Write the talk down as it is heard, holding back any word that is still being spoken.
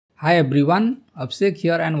Hi everyone, Abhishek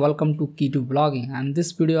here and welcome to Key to Blogging, and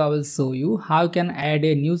this video I will show you how you can add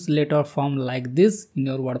a newsletter form like this in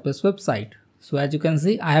your WordPress website. So as you can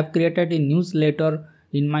see, I have created a newsletter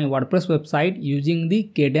in my WordPress website using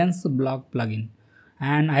the Kadence blog plugin,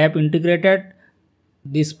 and I have integrated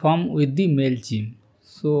this form with the Mailchimp.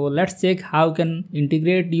 So let's check how you can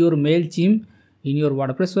integrate your Mailchimp in your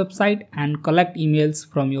WordPress website and collect emails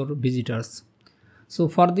from your visitors. So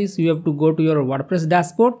for this you have to go to your WordPress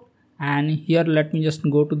dashboard, and here let me just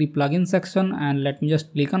go to the plugin section and let me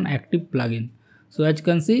just click on active plugin. So as you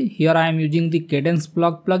can see, here I am using the Kadence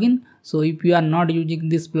blog plugin. So if you are not using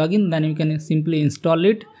this plugin, then you can simply install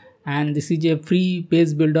it, and this is a free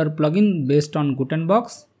page builder plugin based on Gutenberg.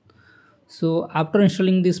 So after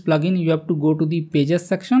installing this plugin, you have to go to the pages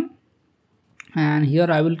section, and here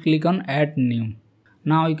I will click on add new.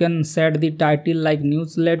 Now you can set the title like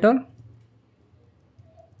newsletter,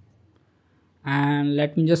 and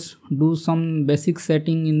let me just do some basic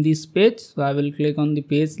setting in this page. So I will click on the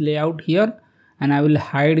page layout here, and I will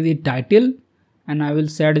hide the title, and I will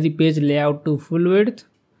set the page layout to full width,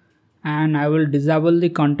 and I will disable the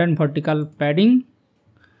content vertical padding.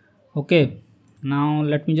 Okay, now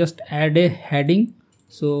let me just add a heading.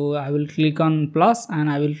 So I will click on plus and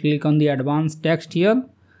I will click on the advanced text here,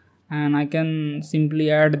 and I can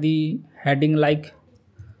simply add the heading like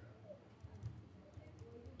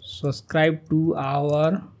subscribe to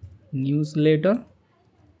our newsletter.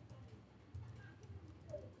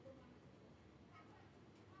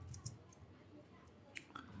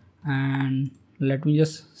 And let me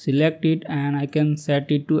just select it, and I can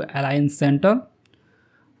set it to align center.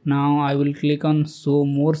 Now I will click on show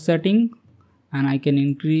more setting, and I can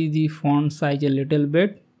increase the font size a little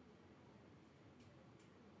bit.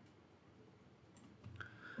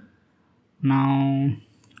 Now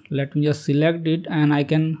let me just select it, and I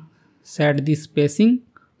can set the spacing.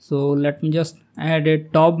 So let me just add a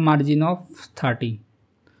top margin of 30.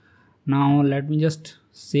 Now let me just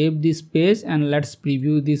save this page, and let's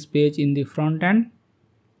preview this page in the front end.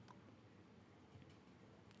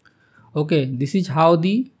 Okay, this is how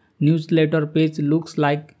the newsletter page looks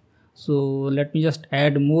like. So let me just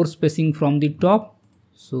add more spacing from the top.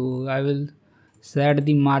 So I will set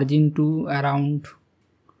the margin to around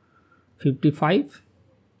 55,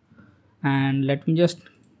 and let me just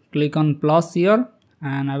click on plus here,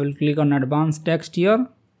 and I will click on advanced text here,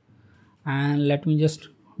 and let me just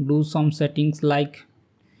do some settings like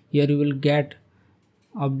here you will get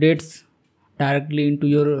updates directly into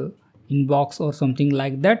your inbox or something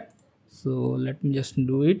like that. So let me just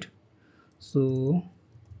do it. So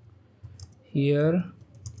here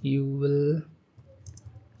you will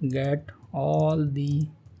get all the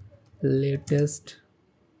latest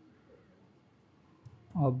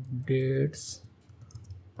updates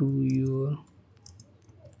to your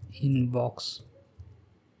inbox,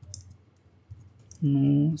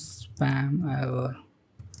 no spam ever,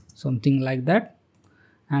 something like that.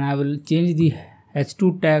 And I will change the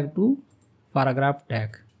h2 tag to paragraph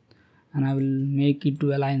tag, and I will make it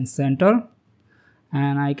to align center,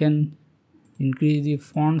 and I can increase the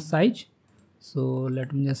font size. So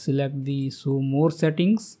let me just select the show more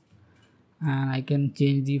settings, and I can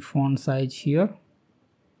change the font size here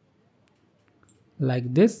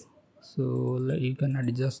like this. So you can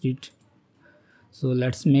adjust it. So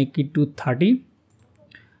let's make it to 30,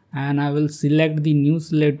 and I will select the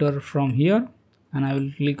newsletter from here, and I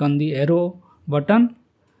will click on the arrow button,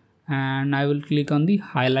 and I will click on the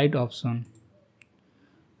highlight option,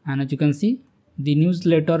 and as you can see, the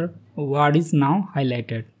newsletter word is now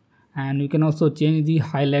highlighted. And you can also change the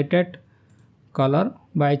highlighted color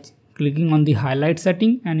by clicking on the highlight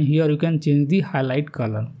setting, and here you can change the highlight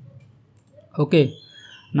color. Okay,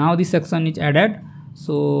 now the section is added,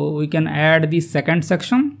 so we can add the second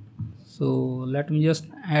section. So let me just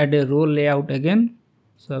add a row layout again.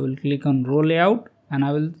 So I will click on row layout, and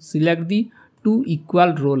I will select the two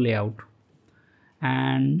equal row layout.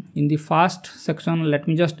 And in the first section, let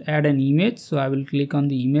me just add an image. So I will click on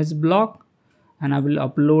the image block, and I will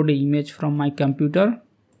upload an image from my computer.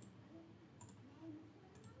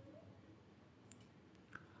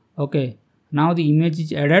 Okay, now the image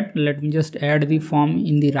is added. Let me just add the form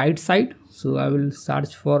in the right side. So I will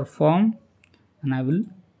search for form, and I will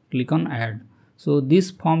click on add. So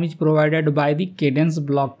this form is provided by the Kadence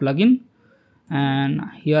blog plugin, and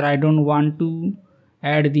here I don't want to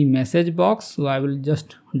add the message box, so I will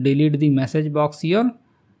just delete the message box here,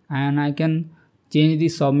 and I can change the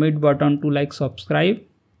submit button to like subscribe,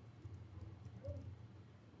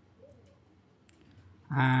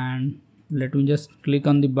 and let me just click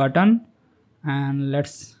on the button, and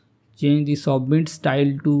let's change the submit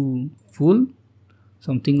style to full.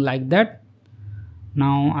 something like that.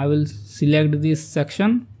 Now I will select this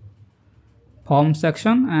section, form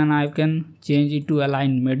section, and I can change it to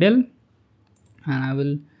align middle, and I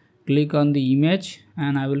will click on the image,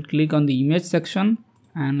 and I will click on the image section,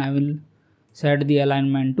 and I will set the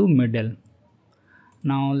alignment to middle.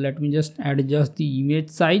 Now let me just adjust the image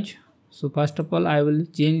size. So first of all, I will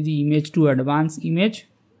change the image to advanced image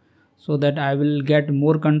so that I will get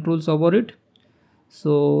more controls over it.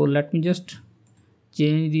 So let me just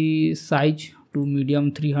change the size to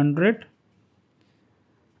medium 300,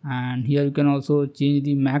 and here you can also change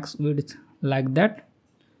the max width like that.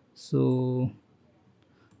 So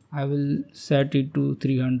I will set it to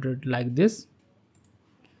 300 like this,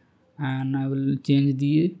 and I will change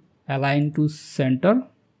the align to center,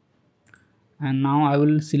 and now I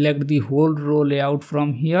will select the whole row layout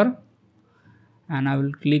from here, and I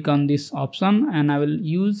will click on this option, and I will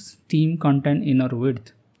use theme content inner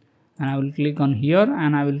width, and I will click on here,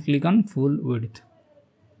 and I will click on full width.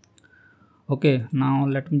 Okay, now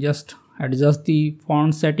let me just adjust the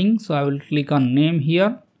font setting. So I will click on name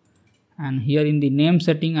here, and here in the name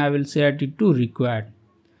setting I will set it to required,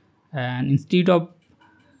 and instead of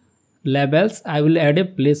labels I will add a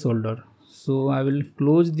placeholder. So I will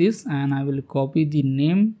close this, and I will copy the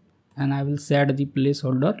name, and I will set the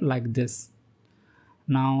placeholder like this.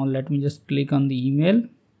 Now let me just click on the email.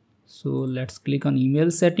 So let's click on email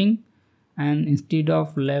setting, and instead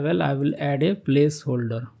of label I will add a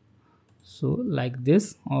placeholder, so like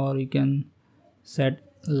this, or you can set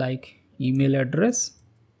like email address,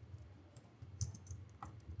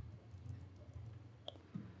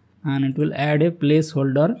 and it will add a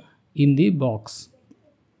placeholder in the box.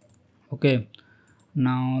 Okay,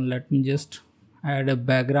 now let me just add a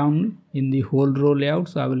background in the whole row layout.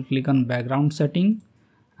 So I will click on background setting,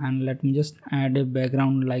 and let me just add a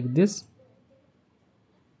background like this.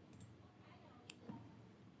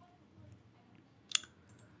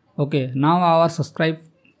 Okay, now our subscribe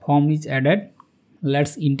form is added.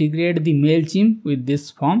 Let's integrate the Mailchimp with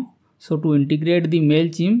this form. So to integrate the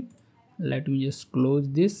Mailchimp, let me just close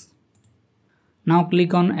this. Now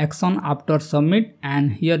click on action after submit,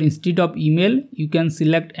 and here instead of email you can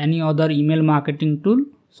select any other email marketing tool.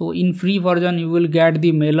 So in free version you will get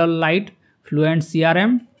the MailerLite, Fluent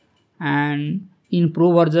CRM, and in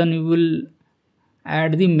pro version you will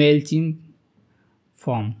add the Mailchimp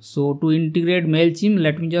form. So to integrate Mailchimp,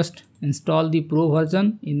 let me just install the pro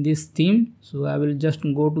version in this theme. So I will just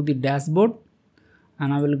go to the dashboard,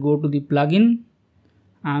 and I will go to the plugin,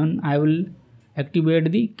 and I will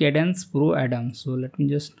activate the Kadence Pro add-on. So let me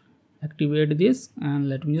just activate this, and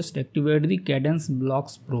let me just activate the Kadence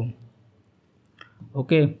Blocks Pro.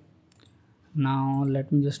 Okay, now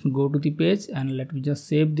let me just go to the page, and let me just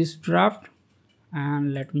save this draft,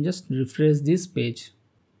 and let me just refresh this page.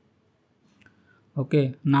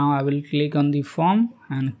 Okay, now I will click on the form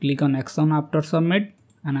and click on action after submit,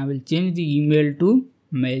 and I will change the email to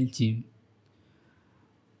Mailchimp.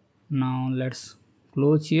 Now let's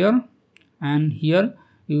close here, and here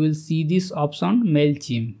you will see this option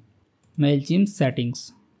Mailchimp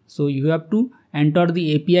settings. So you have to enter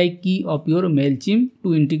the API key of your Mailchimp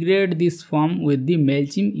to integrate this form with the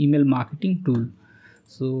Mailchimp email marketing tool.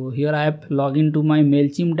 So here I have logged into my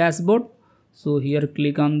Mailchimp dashboard. So here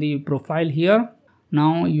click on the profile here.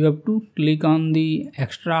 Now you have to click on the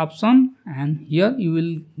extra option, and here you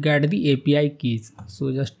will get the API keys.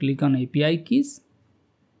 So just click on API keys,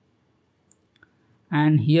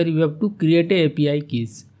 and here you have to create a API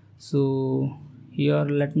keys. So here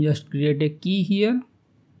let me just create a key here.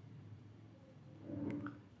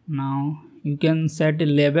 Now you can set a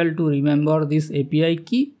label to remember this API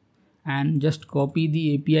key, and just copy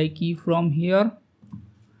the API key from here,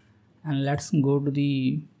 and let's go to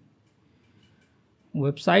the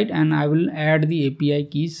website, and I will add the API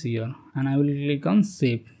keys here, and I will click on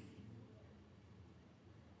save.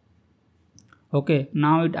 Okay,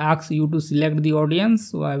 now it asks you to select the audience.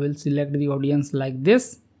 So I will select the audience like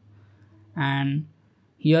this, and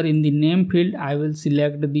here in the name field I will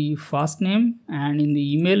select the first name, and in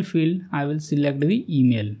the email field I will select the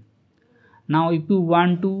email. Now if you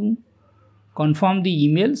want to confirm the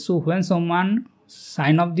email, so when someone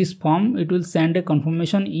sign up this form, it will send a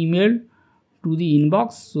confirmation email to the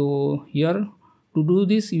inbox. So here to do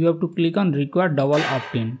this you have to click on require double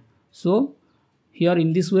opt-in. So here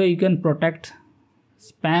in this way you can protect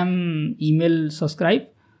spam email subscribe,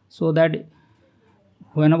 so that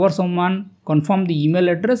whenever someone confirm the email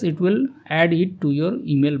address, it will add it to your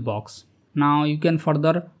email box. Now you can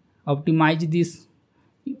further optimize this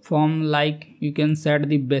form, like you can set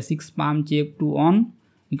the basic spam check to on.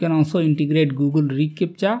 You can also integrate Google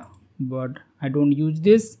reCAPTCHA, but I don't use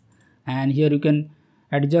this. And here you can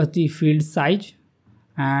adjust the field size,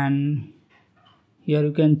 and here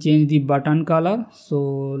you can change the button color. So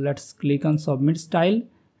let's click on submit style,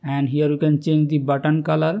 and here you can change the button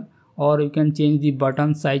color, or you can change the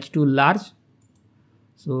button size to large.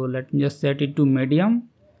 So let me just set it to medium,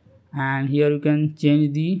 and here you can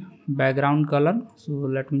change the background color. So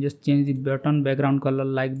let me just change the button background color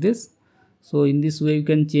like this. So in this way you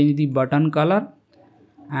can change the button color,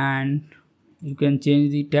 and you can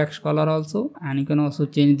change the text color also, and you can also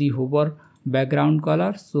change the hover background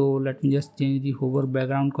color. So let me just change the hover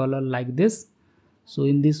background color like this. So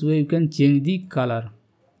in this way you can change the color,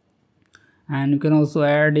 and you can also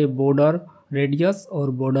add a border radius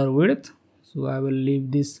or border width. So I will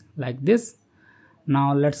leave this like this.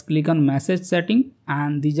 Now let's click on message setting,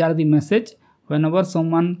 and these are the message. Whenever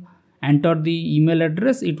someone enter the email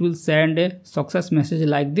address, it will send a success message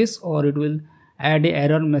like this, or it will add a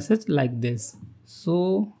error message like this.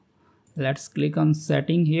 So let's click on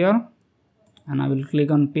setting here, and I will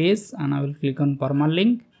click on paste, and I will click on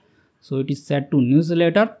permalink. So it is set to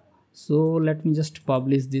newsletter. So let me just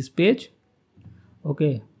publish this page.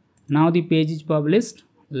 Okay, now the page is published.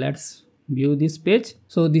 Let's view this page.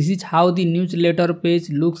 So this is how the newsletter page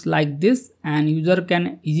looks like this, and user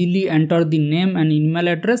can easily enter the name and email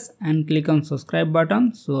address and click on subscribe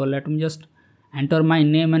button. So let me just enter my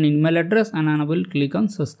name and email address, and I will click on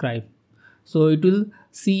subscribe. So it will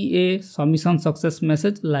see a submission success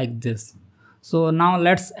message like this. So now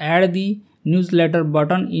let's add the newsletter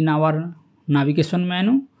button in our navigation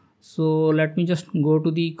menu. So let me just go to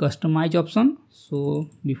the customize option. So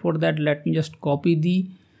before that, let me just copy the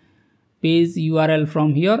page URL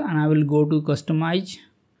from here, and I will go to customize,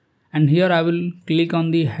 and here I will click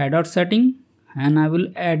on the header setting, and I will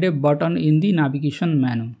add a button in the navigation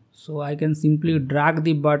menu. So I can simply drag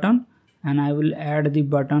the button, and I will add the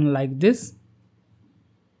button like this,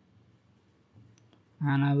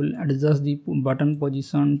 and I will adjust the button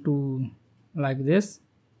position to like this,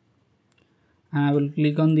 and I will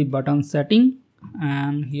click on the button setting,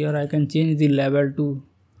 and here I can change the label to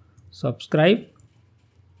subscribe,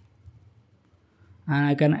 and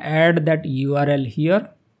I can add that URL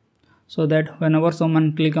here, so that whenever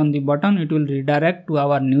someone click on the button, it will redirect to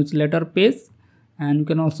our newsletter page. And you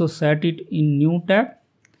can also set it in new tab,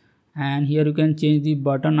 and here you can change the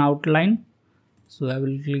button outline. So I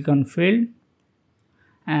will click on field,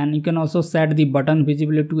 and you can also set the button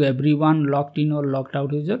visibility to everyone, logged in or logged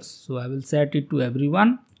out users. So I will set it to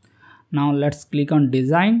everyone. Now let's click on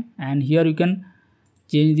design, and here you can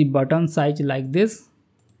change the button size like this.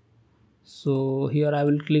 So here I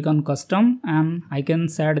will click on custom, and I can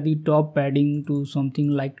set the top padding to something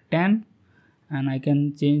like 10, and I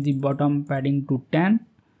can change the bottom padding to 10,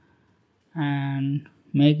 and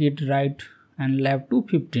make it right and left to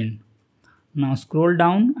 15. Now scroll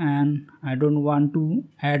down, and I don't want to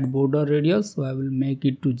add border radius, so I will make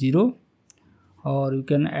it to 0, or you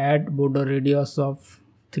can add border radius of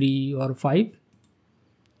 3 or 5,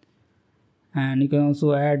 and you can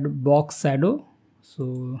also add box shadow.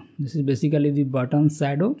 So this is basically the button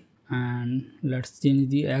shadow, and let's change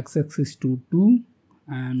the x-axis to 2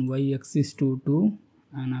 and y-axis to 2,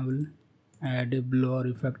 and I will add a blur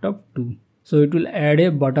effect of 2. So it will add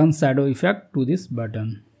a button shadow effect to this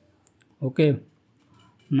button. Okay,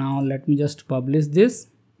 now let me just publish this.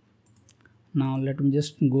 Now let me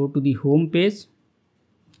just go to the home page,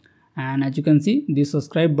 and as you can see, the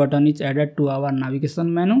subscribe button is added to our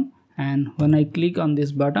navigation menu, and when I click on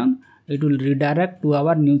this button, it will redirect to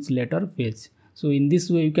our newsletter page. So in this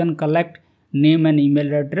way you can collect name and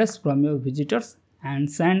email address from your visitors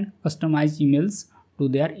and send customized emails to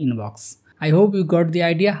their inbox. I hope you got the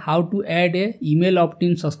idea how to add a email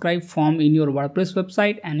opt-in subscribe form in your WordPress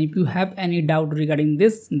website, and if you have any doubt regarding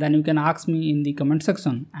this, then you can ask me in the comment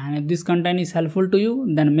section. And if this content is helpful to you,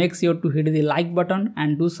 then make sure to hit the like button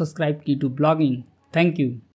and do subscribe key to blogging. Thank you.